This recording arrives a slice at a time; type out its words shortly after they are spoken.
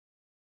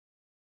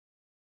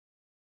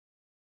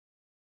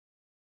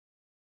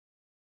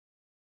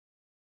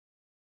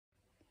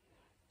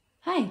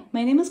Hi,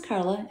 my name is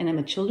Carla, and I'm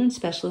a children's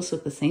specialist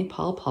with the St.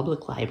 Paul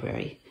Public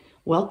Library.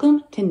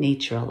 Welcome to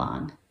Nature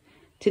Along.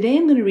 Today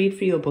I'm going to read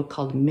for you a book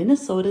called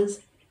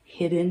Minnesota's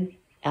Hidden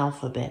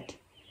Alphabet.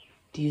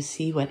 Do you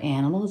see what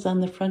animal is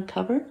on the front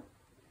cover?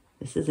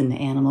 This is an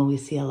animal we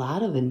see a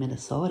lot of in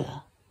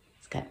Minnesota.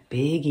 It's got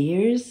big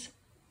ears.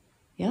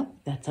 Yep,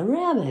 that's a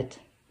rabbit.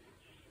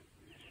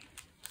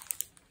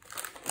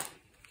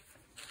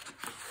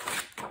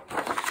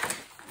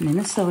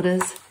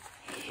 Minnesota's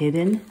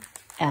Hidden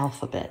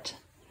Alphabet,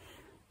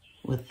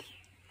 with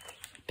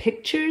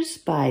pictures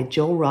by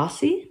Joe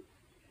Rossi,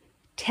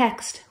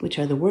 text, which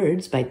are the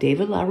words, by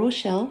David La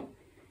Rochelle,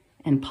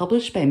 and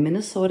published by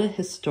Minnesota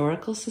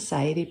Historical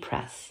Society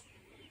Press.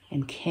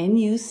 And can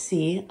you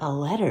see a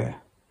letter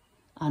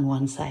on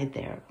one side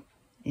there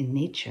in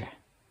nature?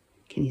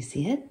 Can you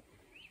see it?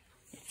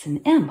 It's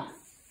an M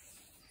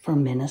for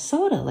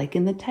Minnesota, like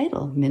in the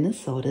title,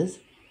 Minnesota's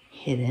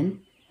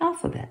Hidden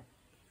Alphabet.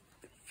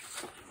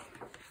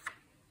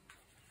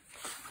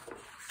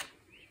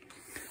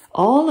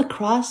 All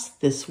across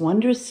this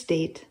wondrous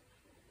state,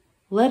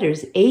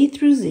 letters A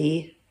through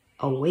Z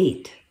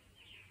await.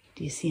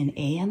 Do you see an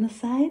A on the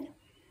side?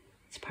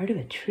 It's part of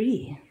a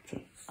tree. It's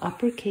an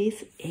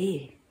uppercase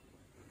A.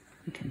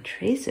 You can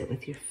trace it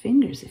with your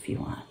fingers if you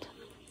want.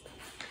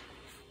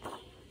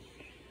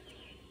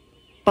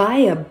 By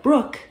a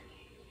brook,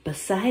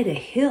 beside a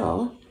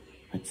hill,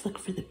 let's look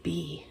for the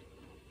B.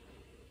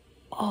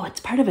 Oh, it's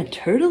part of a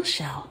turtle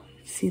shell.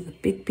 See the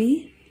big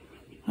B?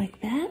 Like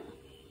that?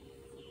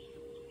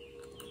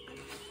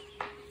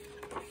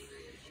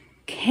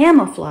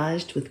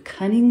 Camouflaged with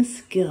cunning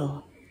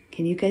skill.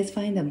 Can you guys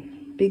find a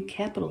big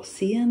capital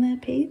C on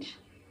that page?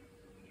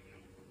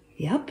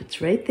 Yep,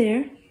 it's right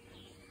there.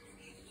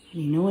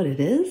 You know what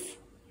it is?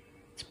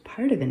 It's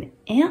part of an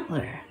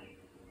antler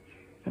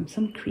from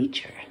some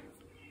creature.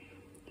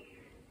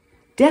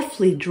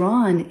 Deftly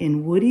drawn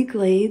in woody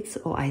glades.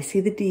 Oh, I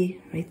see the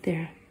D right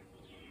there.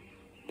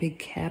 Big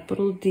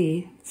capital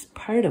D. It's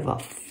part of a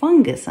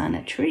fungus on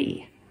a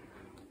tree.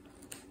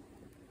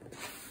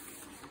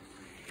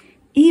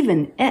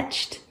 Even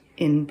etched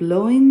in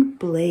blowing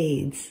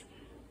blades.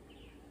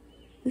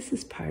 This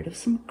is part of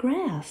some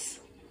grass.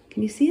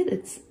 Can you see it?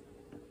 It's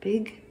a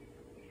big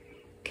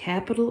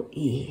capital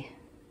E.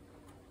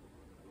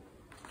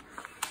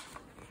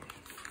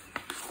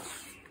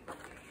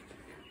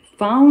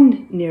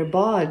 Found near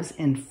bogs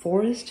and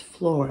forest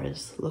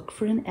floors. Look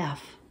for an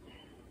F.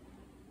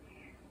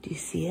 Do you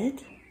see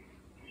it?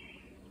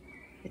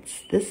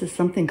 This is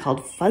something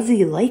called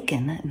fuzzy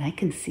lichen, and I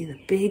can see the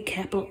big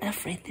capital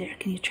F right there.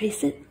 Can you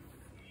trace it?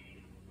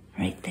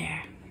 Right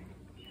there.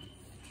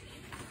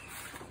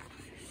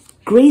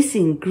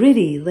 Gracing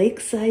gritty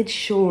lakeside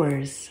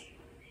shores.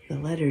 The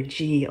letter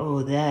G.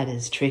 Oh, that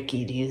is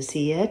tricky. Do you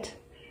see it?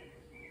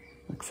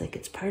 Looks like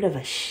it's part of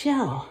a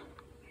shell.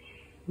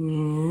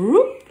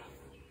 Whoop.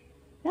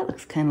 That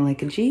looks kind of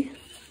like a G.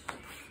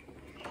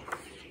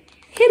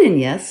 Hidden,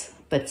 yes,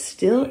 but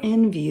still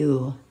in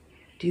view.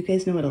 Do you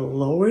guys know what a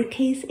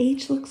lowercase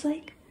h looks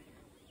like?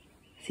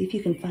 See if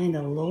you can find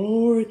a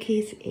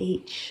lowercase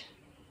h.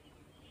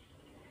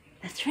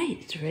 That's right,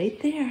 it's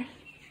right there.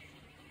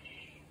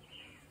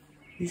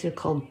 These are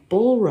called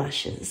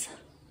bulrushes.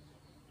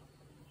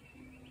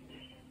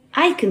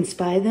 I can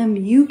spy them,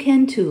 you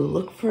can too.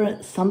 Look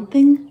for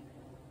something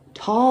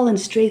tall and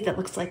straight that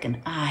looks like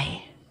an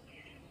eye.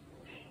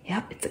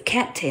 Yep, it's a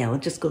cattail.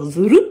 It just goes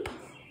zoop.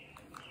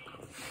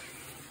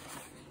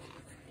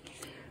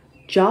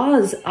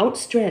 Jaws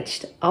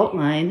outstretched,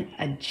 outline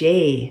a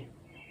J.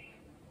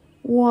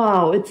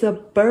 Wow, it's a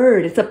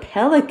bird. It's a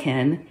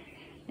pelican.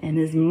 And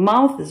his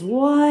mouth is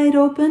wide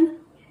open.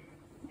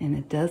 And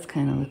it does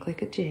kind of look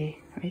like a J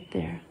right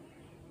there.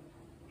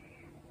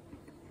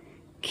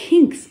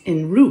 Kinks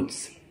in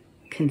roots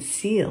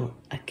conceal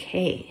a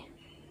K.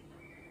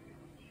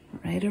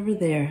 Right over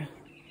there.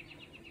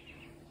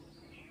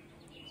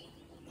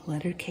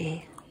 Letter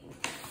K.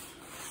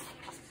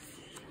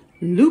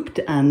 Looped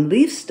on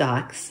leaf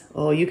stalks.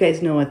 Oh, you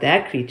guys know what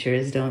that creature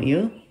is, don't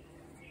you?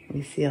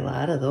 We see a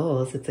lot of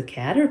those. It's a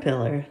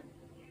caterpillar.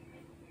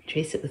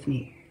 Trace it with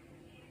me.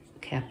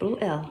 Capital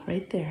L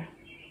right there.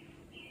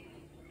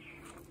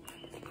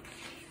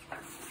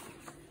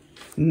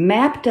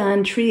 Mapped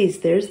on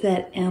trees. There's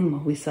that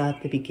M we saw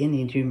at the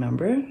beginning. Do you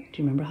remember? Do you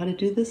remember how to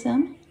do this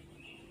M?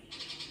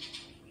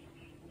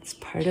 It's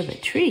part of a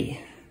tree.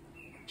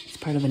 It's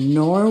part of a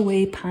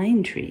Norway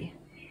pine tree.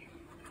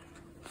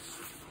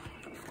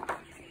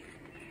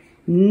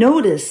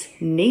 Notice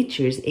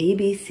nature's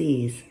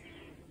ABCs.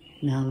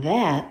 Now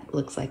that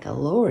looks like a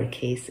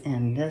lowercase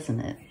n, doesn't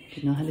it? Do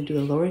you know how to do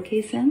a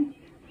lowercase n?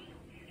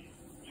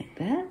 Like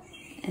that,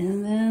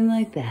 and then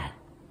like that.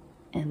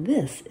 And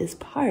this is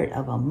part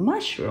of a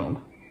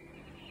mushroom.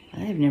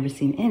 I've never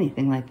seen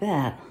anything like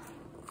that.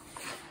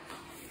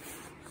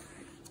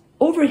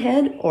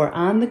 Overhead or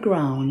on the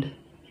ground.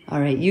 All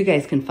right, you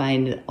guys can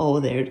find O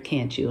there,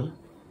 can't you?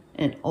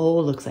 And O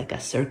looks like a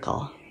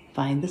circle.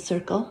 Find the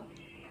circle.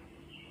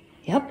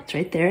 Yep, it's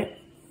right there,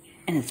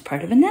 and it's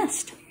part of a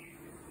nest.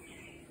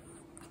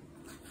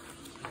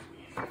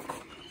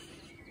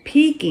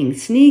 peeking,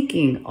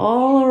 sneaking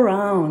all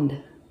around.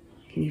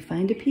 Can you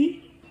find a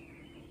P?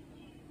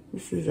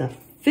 This is a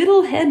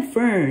fiddlehead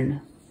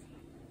fern.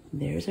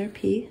 There's our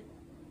P.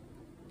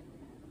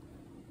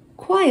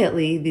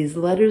 Quietly, these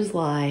letters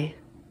lie.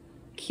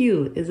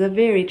 Q is a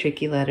very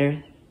tricky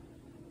letter.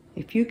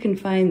 If you can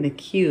find the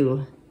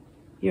Q,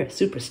 you're a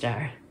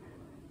superstar.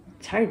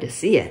 It's hard to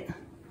see it.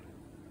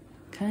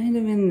 Kind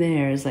of in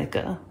there is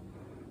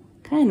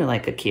kind of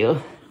like a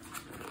Q.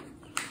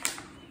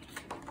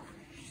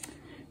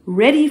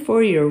 Ready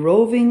for your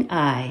roving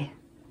eye.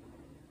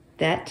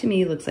 That to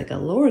me looks like a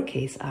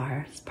lowercase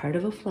r. It's part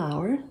of a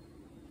flower,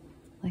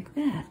 like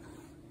that.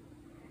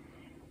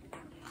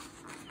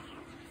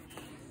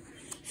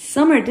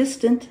 Some are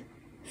distant,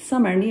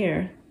 some are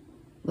near.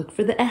 Look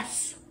for the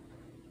S.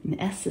 And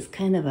the S is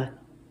kind of a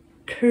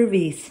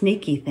curvy,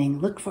 snaky thing.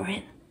 Look for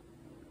it.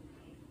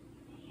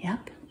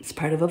 Yep, it's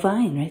part of a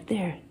vine right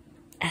there.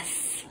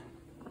 S.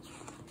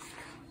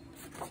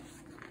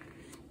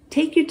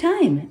 Take your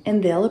time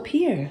and they'll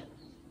appear.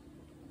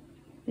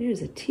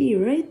 There's a T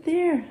right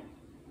there.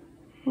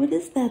 What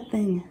is that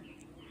thing?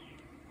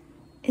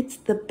 It's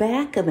the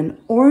back of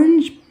an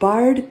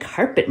orange-barred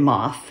carpet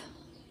moth.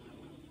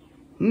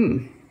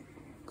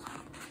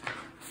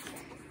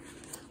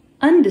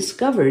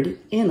 Undiscovered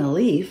in a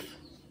leaf.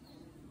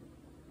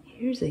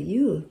 Here's a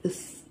U.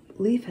 This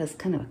leaf has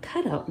kind of a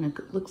cutout and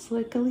it looks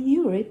like a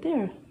U right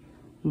there.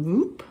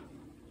 Whoop.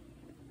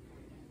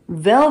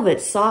 Velvet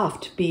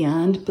soft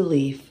beyond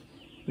belief.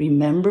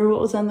 Remember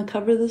what was on the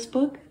cover of this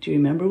book? Do you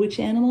remember which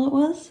animal it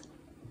was?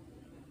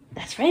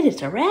 That's right,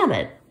 it's a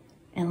rabbit.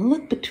 And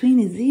look between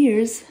his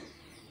ears.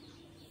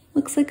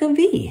 Looks like a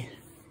V.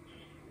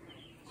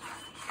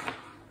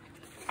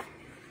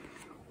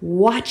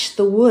 Watch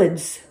the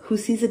woods. Who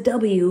sees a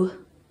W?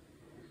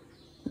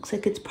 Looks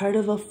like it's part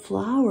of a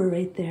flower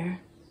right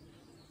there.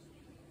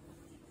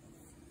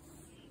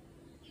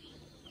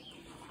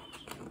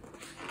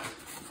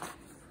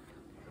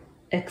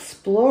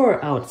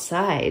 Explore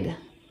outside.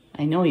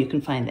 I know you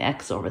can find the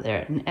X over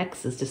there. An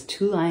X is just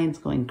two lines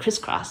going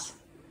crisscross.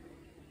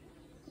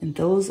 And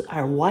those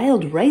are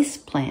wild rice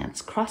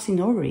plants crossing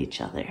over each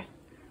other.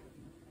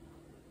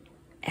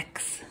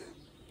 X.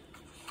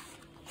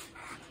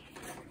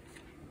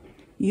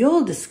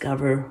 You'll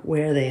discover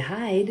where they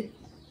hide.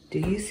 Do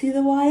you see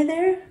the Y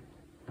there?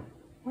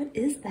 What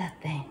is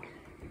that thing?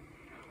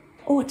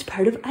 Oh, it's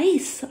part of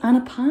ice on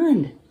a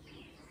pond.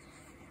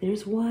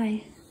 There's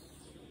Y.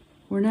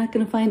 We're not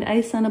going to find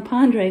ice on a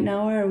pond right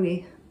now, are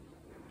we?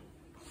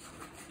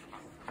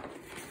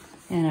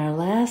 And our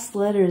last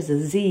letter is a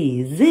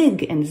Z.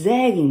 Zig and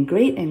zagging,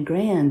 great and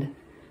grand.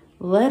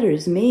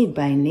 Letters made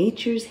by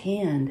nature's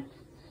hand.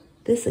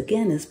 This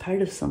again is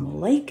part of some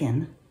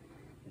lichen.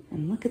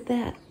 And look at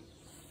that.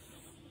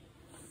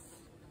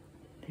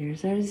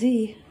 There's our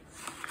Z.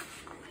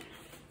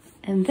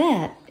 And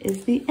that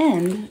is the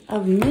end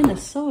of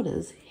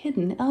Minnesota's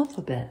hidden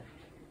alphabet.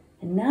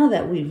 And now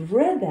that we've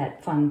read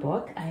that fun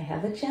book, I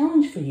have a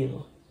challenge for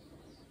you.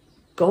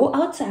 Go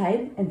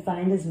outside and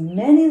find as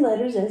many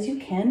letters as you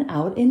can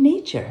out in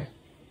nature.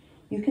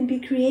 You can be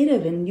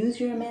creative and use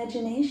your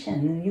imagination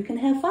and you can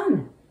have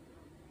fun.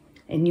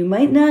 And you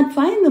might not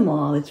find them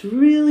all. It's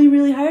really,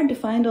 really hard to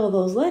find all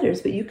those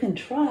letters, but you can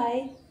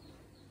try.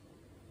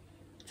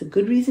 It's a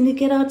good reason to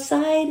get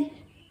outside.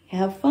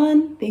 Have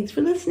fun. Thanks for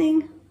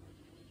listening.